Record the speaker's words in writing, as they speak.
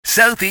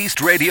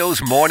Southeast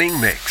Radio's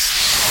morning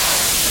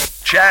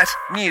mix. Chat,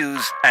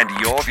 news and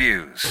your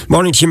views.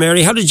 Morning to you,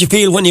 Mary. How did you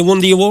feel when you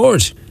won the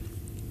award?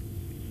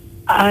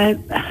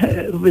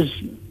 It was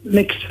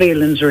mixed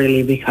feelings,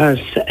 really, because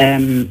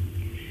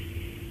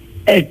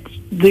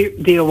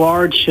the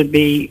award should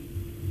be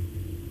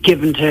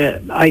given to,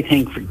 I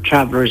think, for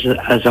travellers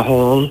as a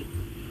whole.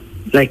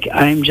 Like,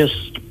 I'm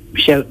just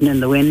shouting in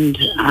the wind,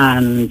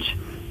 and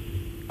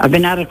I've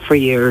been at it for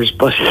years,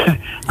 but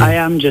I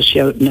am just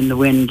shouting in the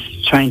wind,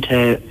 trying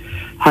to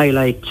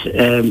highlight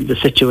the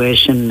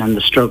situation and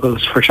the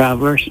struggles for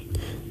travellers.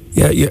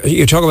 Yeah,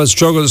 you're talking about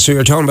struggles, so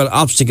you're talking about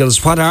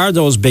obstacles. What are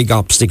those big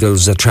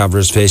obstacles that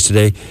travellers face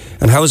today,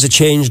 and how has it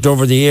changed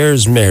over the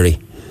years, Mary?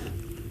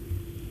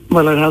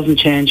 Well, it hasn't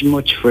changed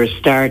much for a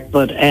start,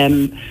 but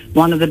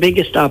one of the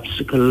biggest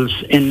obstacles,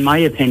 in my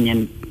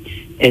opinion,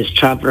 is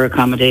traveller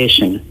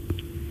accommodation.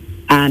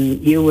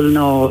 And you will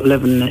know,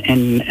 living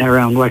in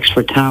around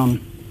Wexford town,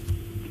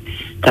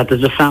 that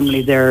there's a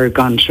family there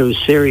gone through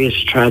serious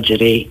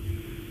tragedy.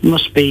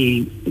 Must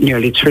be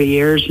nearly 3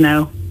 years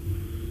now,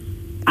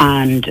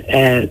 and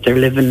they're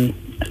living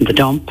in the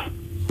dump.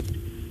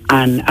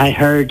 And I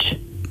heard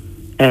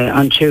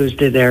on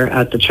Tuesday there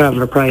at the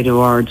Traveller Pride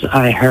Awards,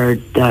 I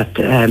heard that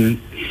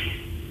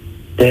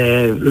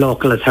the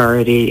local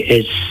authority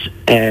is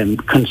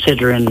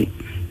considering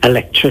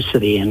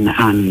electricity and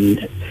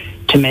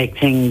to make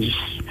things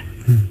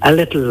a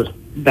little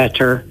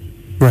better.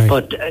 Right.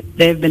 But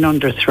they've been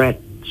under threat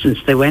since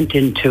they went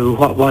into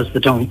what was the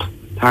dump,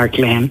 Park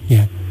Lane.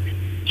 Yeah.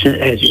 So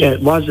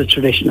it was a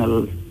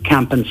traditional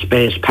camping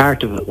space,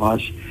 part of it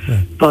was.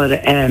 Right.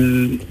 But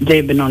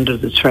they've been under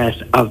the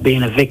threat of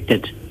being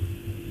evicted.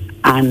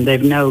 And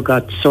they've now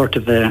got sort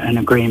of an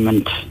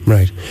agreement.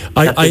 Right.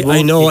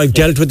 I know, I've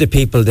dealt with the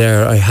people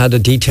there. I had a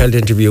detailed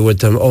interview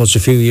with them, it's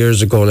a few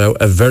years ago now,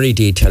 a very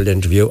detailed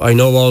interview. I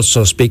know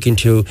also, speaking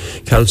to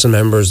council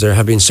members, there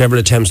have been several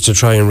attempts to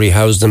try and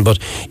rehouse them, but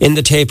in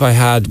the tape I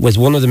had with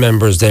one of the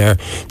members there,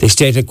 they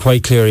stated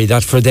quite clearly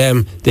that for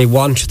them, they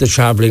want the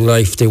travelling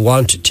life, they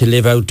want to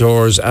live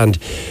outdoors. And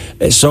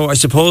so I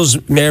suppose,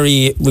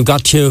 Mary, we've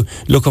got to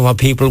look at what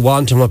people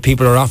want and what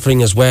people are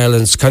offering as well,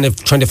 and it's kind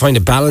of trying to find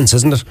a balance,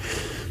 isn't it?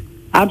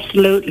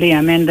 Absolutely. I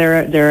mean,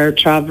 there are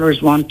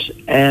travellers want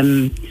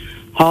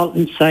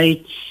halting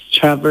sites.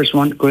 Travellers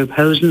want group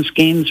housing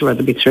schemes where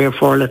there'll be 3 or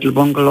 4 little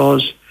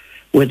bungalows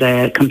with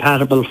a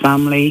compatible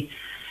family.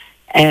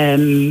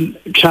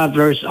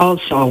 Travellers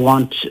also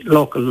want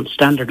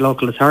standard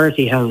local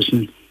authority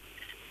housing.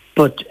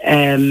 But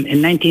in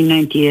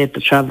 1998,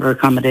 the Traveller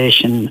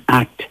Accommodation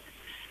Act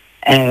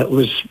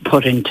was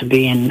put into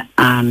being,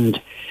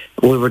 and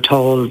we were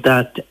told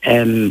that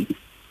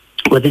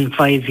within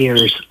 5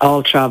 years,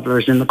 all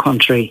travellers in the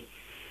country,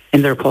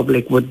 in the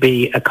Republic, would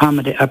be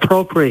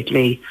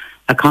appropriately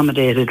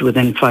accommodated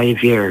within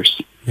 5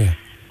 years. Yeah.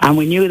 And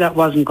we knew that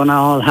wasn't going to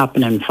all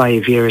happen in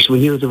 5 years. We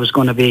knew there was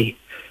going to be,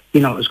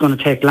 it was going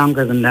to take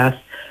longer than that.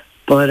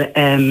 But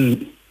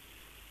then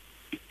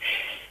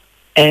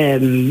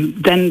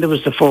there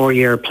was the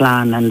 4-year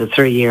plan and the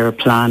 3-year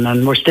plan,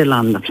 and we're still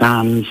on the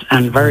plans,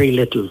 and very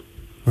little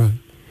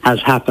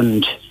has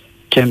happened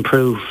to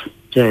improve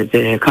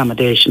the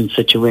accommodation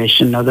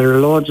situation. Now, there are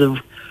loads of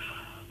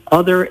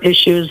other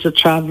issues that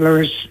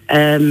travellers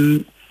are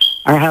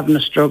having a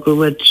struggle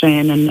with: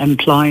 training,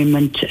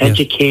 employment,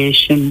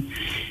 education,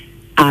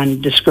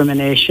 and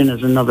discrimination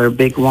is another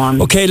big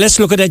one. Okay, let's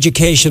look at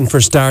education for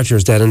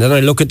starters then, and then I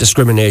look at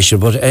discrimination.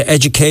 But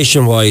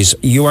education-wise,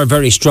 you are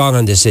very strong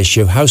on this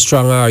issue. How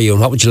strong are you, and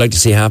what would you like to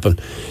see happen?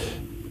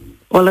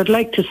 Well, I'd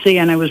like to see,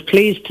 and I was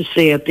pleased to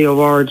see at the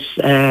awards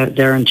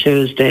there on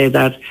Tuesday,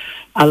 that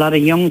a lot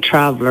of young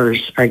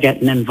travellers are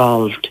getting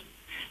involved.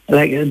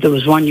 Like, there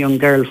was one young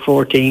girl,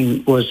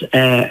 14, was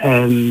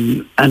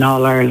an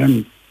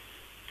All-Ireland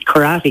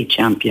karate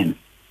champion.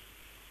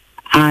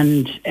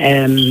 And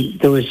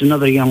there was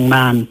another young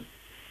man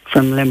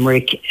from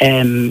Limerick.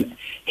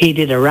 He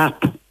did a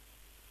rap.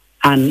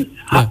 And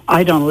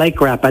I don't like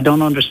rap. I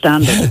don't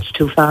understand it. It's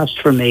too fast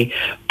for me.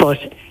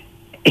 But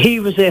he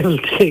was able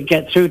to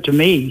get through to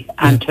me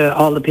and to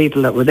all the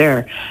people that were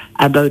there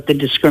about the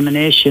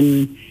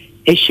discrimination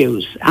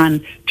issues.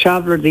 And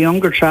the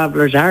younger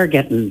travellers are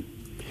getting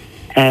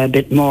a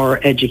bit more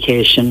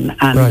education,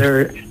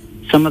 and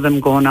some of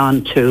them going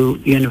on to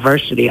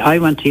university. I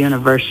went to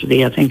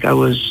university, I think I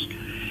was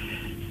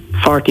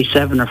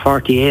 47 or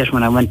 48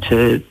 when I went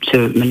to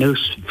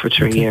Maynooth for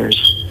 3 years.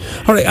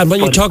 All right, and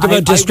when you talk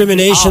about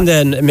discrimination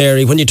then,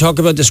 Mary, when you talk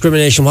about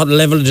discrimination, what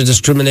level of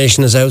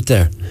discrimination is out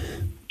there?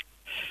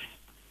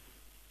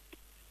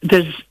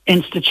 There's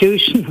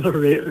institutional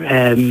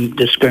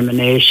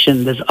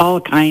discrimination. There's all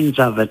kinds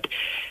of it.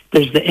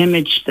 There's the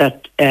image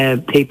that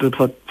people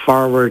put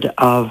forward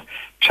of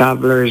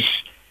travellers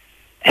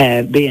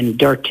being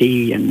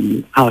dirty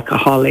and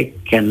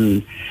alcoholic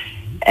and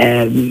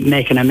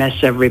making a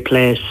mess every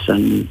place,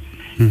 and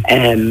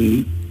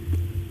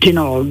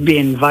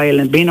being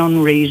violent, being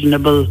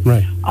unreasonable,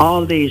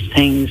 all these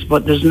things.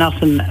 But there's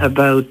nothing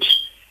about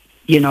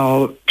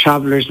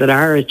travellers that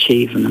are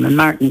achieving them. And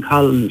Martin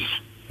Collins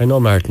I know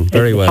Martin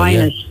very well.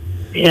 Finest,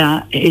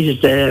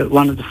 he's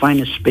one of the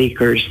finest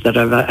speakers that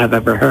I've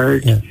ever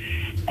heard. Yeah.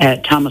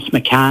 Thomas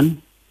McCann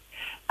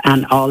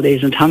and all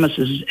these. And Thomas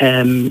is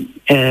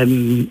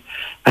a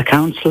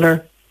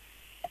counsellor.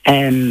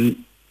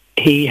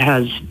 He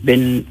has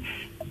been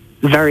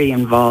very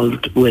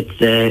involved with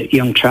the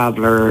young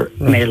traveller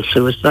male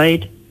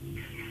suicide,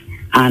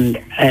 and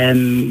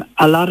an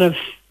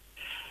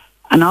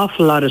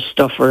awful lot of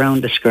stuff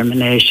around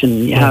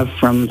discrimination you have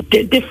from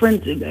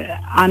different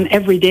on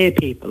everyday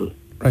people.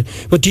 Right.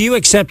 But do you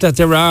accept that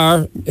there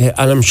are, and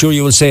I'm sure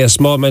you will say a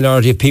small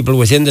minority of people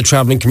within the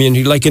travelling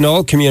community, like in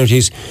all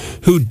communities,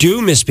 who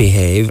do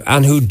misbehave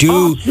and who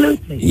do...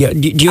 Absolutely. Yeah,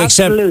 do you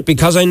accept...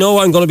 Because I know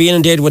I'm going to be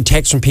inundated with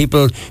texts from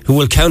people who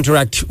will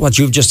counteract what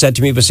you've just said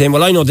to me by saying,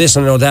 well, I know this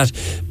and I know that.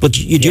 But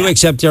you do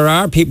accept there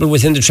are people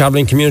within the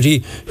travelling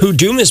community who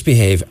do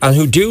misbehave and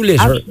who do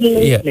litter...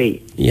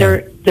 Absolutely.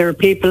 Yeah. There are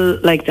people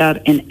like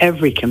that in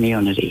every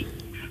community.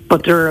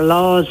 But there are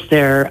laws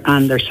there,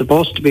 and there's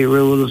supposed to be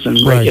rules and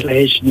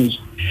regulations,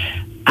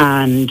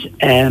 and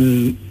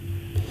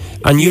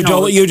you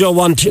don't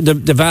want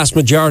the vast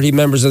majority of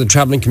members of the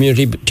travelling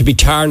community to be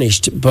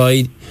tarnished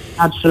by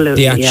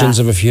the actions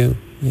of a few.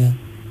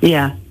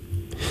 Yeah.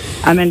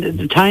 I mean, at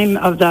the time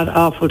of that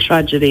awful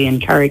tragedy in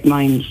Carrick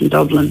Mines in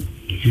Dublin,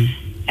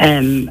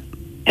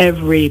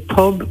 every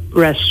pub,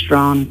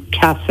 restaurant,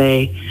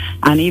 cafe,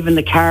 and even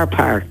the car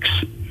parks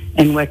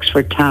in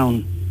Wexford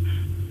town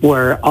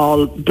were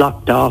all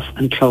blocked off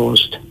and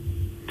closed.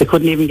 They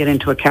couldn't even get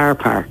into a car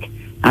park,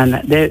 and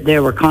they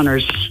were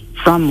Connors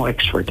from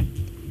Wexford.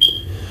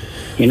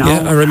 You know?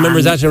 Yeah, I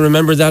remember that. I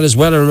remember that as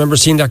well. I remember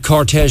seeing that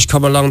cortege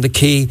come along the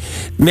quay.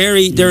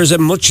 Mary, there is a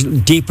much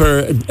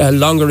deeper,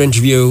 longer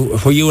interview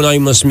where you and I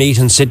must meet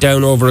and sit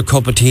down over a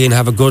cup of tea and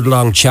have a good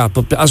long chat.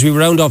 But as we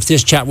round off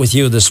this chat with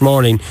you this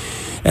morning,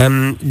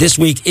 this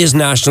week is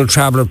National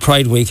Traveller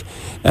Pride Week.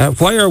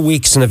 Why are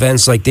weeks and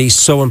events like these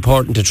so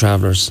important to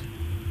travellers?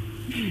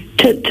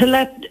 To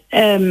let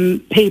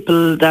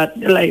people that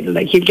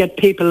like you get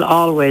people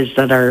always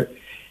that are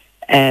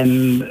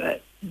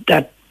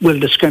that will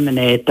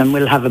discriminate and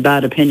will have a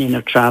bad opinion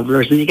of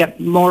travellers, and you get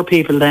more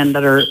people then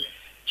that are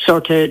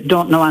sort of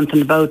don't know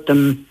anything about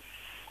them,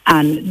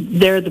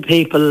 and they're the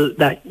people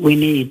that we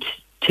need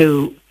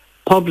to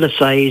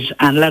publicise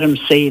and let them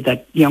see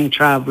that young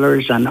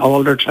travellers and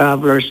older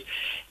travellers,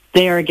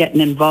 they are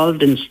getting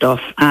involved in stuff,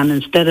 and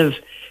instead of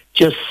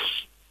just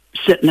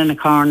sitting in a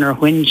corner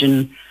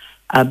whinging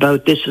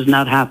about this is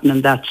not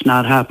happening, that's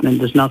not happening,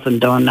 there's nothing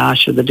done,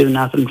 Asha, they do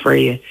nothing for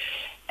you.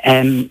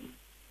 The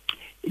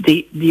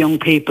young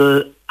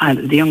people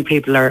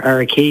are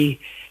a key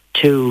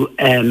to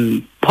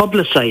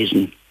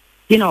publicising.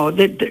 You know,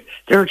 there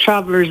are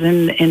travellers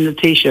in the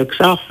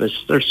Taoiseach's office,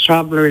 there's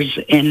travellers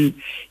in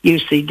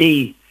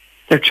UCD,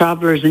 there are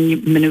travellers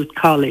in Maynooth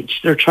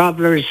College, there are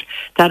travellers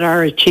that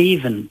are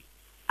achieving.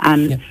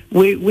 And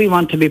we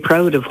want to be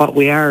proud of what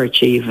we are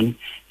achieving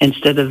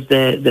instead of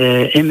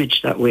the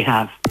image that we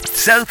have.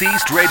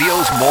 Southeast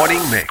Radio's morning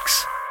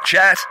mix.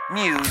 Chat,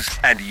 news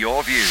and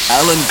your views.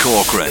 Alan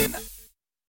Corcoran.